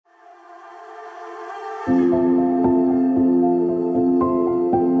Hello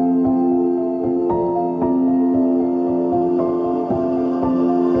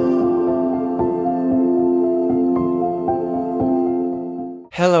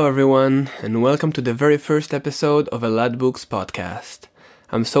everyone, and welcome to the very first episode of EladBooks podcast.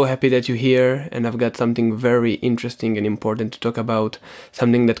 I'm so happy that you're here, and I've got something very interesting and important to talk about,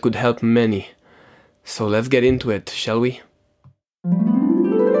 something that could help many. So let's get into it, shall we?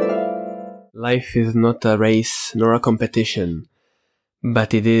 Life is not a race nor a competition,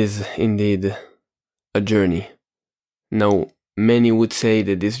 but it is indeed a journey. Now, many would say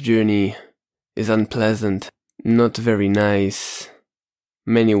that this journey is unpleasant, not very nice.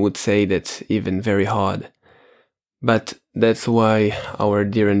 Many would say that even very hard. But that's why our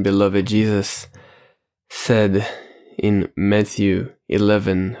dear and beloved Jesus said in Matthew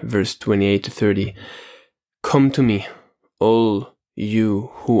 11, verse 28 to 30, "Come to me, all you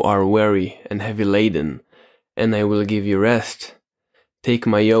who are weary and heavy laden, and I will give you rest. Take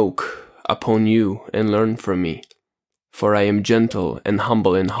my yoke upon you and learn from me, for I am gentle and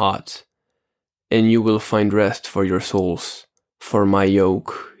humble in heart, and you will find rest for your souls. For my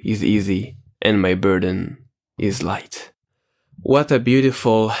yoke is easy and my burden is light." What a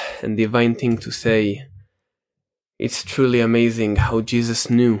beautiful and divine thing to say. It's truly amazing how Jesus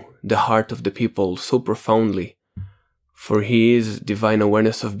knew the heart of the people so profoundly, for he is divine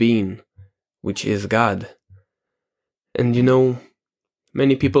awareness of being, which is God. And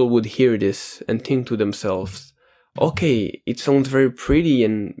many people would hear this and think to themselves, okay, it sounds very pretty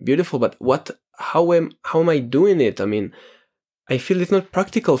and beautiful, but how am I doing it? I feel it's not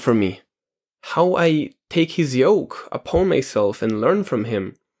practical for me. How I take his yoke upon myself and learn from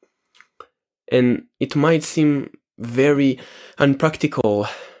him. And it might seem very unpractical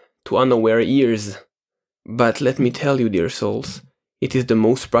to unaware ears, but let me tell you, dear souls, it is the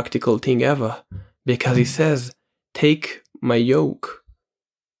most practical thing ever, because he says, "Take my yoke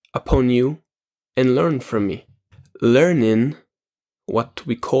upon you and learn from me." Learning, what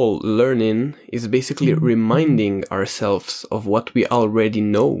we call learning, is basically reminding ourselves of what we already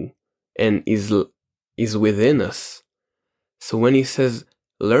know and is within us. So when he says,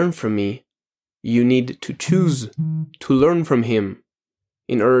 "Learn from me," you need to choose to learn from him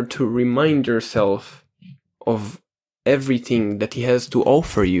in order to remind yourself of everything that he has to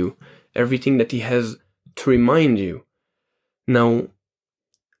offer you, everything that he has to remind you. Now,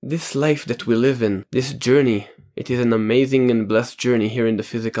 this life that we live in, this journey, it is an amazing and blessed journey here in the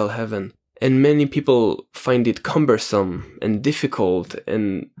physical heaven. And many people find it cumbersome and difficult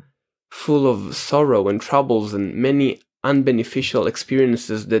and full of sorrow and troubles and many unbeneficial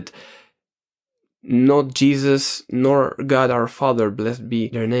experiences that not Jesus nor God our Father, blessed be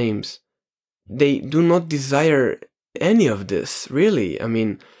their names, they do not desire any of this, really.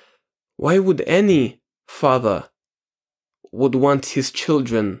 Why would any father would want his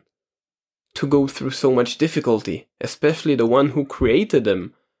children to go through so much difficulty, especially the one who created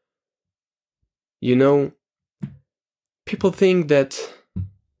them? People think that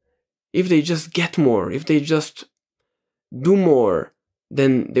if they just get more, if they just do more,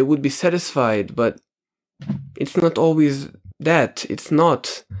 then they would be satisfied, but it's not always that. It's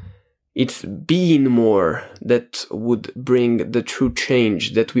not. It's being more that would bring the true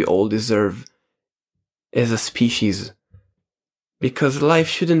change that we all deserve as a species. Because life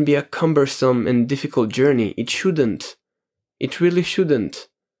shouldn't be a cumbersome and difficult journey. It shouldn't. It really shouldn't.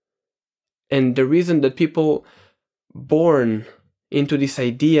 And the reason that people born into this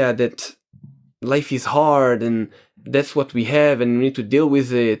idea that life is hard and that's what we have and we need to deal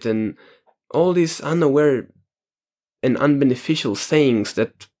with it, and all these unaware and unbeneficial sayings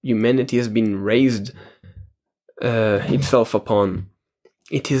that humanity has been raised itself upon.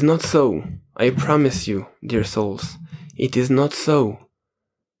 It is not so. I promise you, dear souls. It is not so.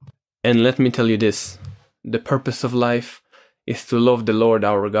 And let me tell you this. The purpose of life is to love the Lord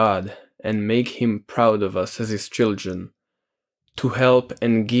our God and make him proud of us as his children, to help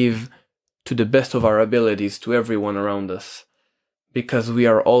and give to the best of our abilities to everyone around us, because we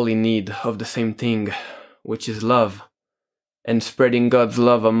are all in need of the same thing, which is love. And spreading God's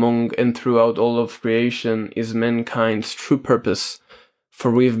love among and throughout all of creation is mankind's true purpose, for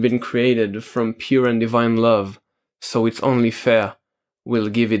we've been created from pure and divine love, so it's only fair we'll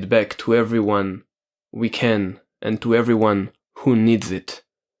give it back to everyone we can and to everyone who needs it,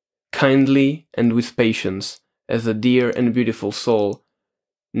 kindly and with patience, as a dear and beautiful soul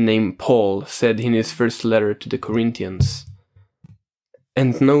named Paul said in his first letter to the Corinthians.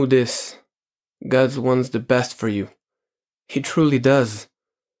 And know this, God wants the best for you. He truly does.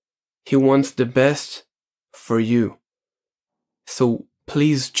 He wants the best for you. So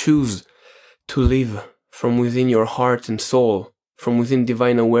please choose to live from within your heart and soul, from within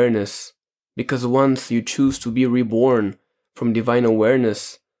divine awareness, because once you choose to be reborn from divine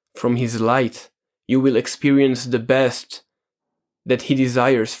awareness, from His light, you will experience the best that He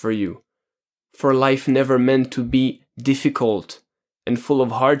desires for you. For life never meant to be difficult and full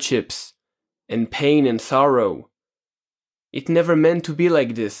of hardships and pain and sorrow. It never meant to be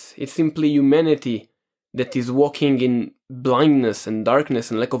like this. It's simply humanity that is walking in blindness and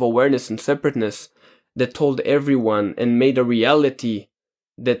darkness and lack of awareness and separateness that told everyone and made a reality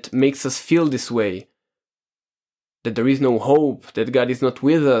that makes us feel this way. That there is no hope, that God is not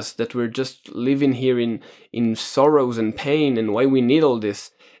with us, that we're just living here in sorrows and pain, and why we need all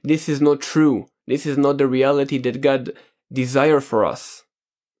this. This is not true. This is not the reality that God desires for us.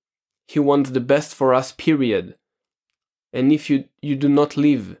 He wants the best for us, period. And if you do not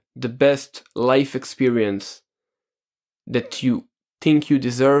live the best life experience that you think you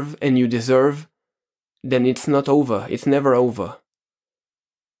deserve, then it's not over. It's never over.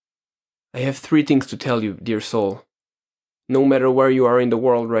 I have 3 things to tell you, dear soul. No matter where you are in the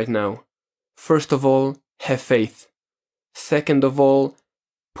world right now. First of all, have faith. Second of all,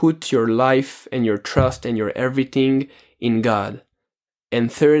 put your life and your trust and your everything in God.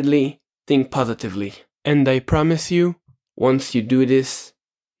 And thirdly, think positively. And I promise you, once you do this,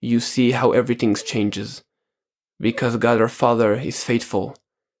 you see how everything changes. Because God our Father is faithful.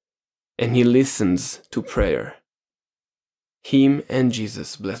 And He listens to prayer. Him and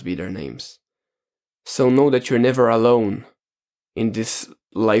Jesus, blessed be their names. So know that you're never alone in this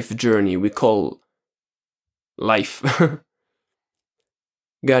life journey we call life.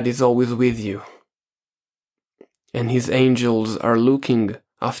 God is always with you. And His angels are looking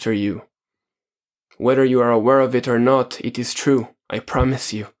after you. Whether you are aware of it or not, it is true. I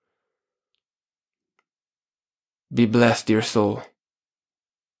promise you. Be blessed, dear soul.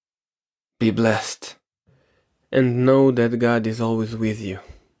 Be blessed. And know that God is always with you.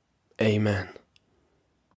 Amen.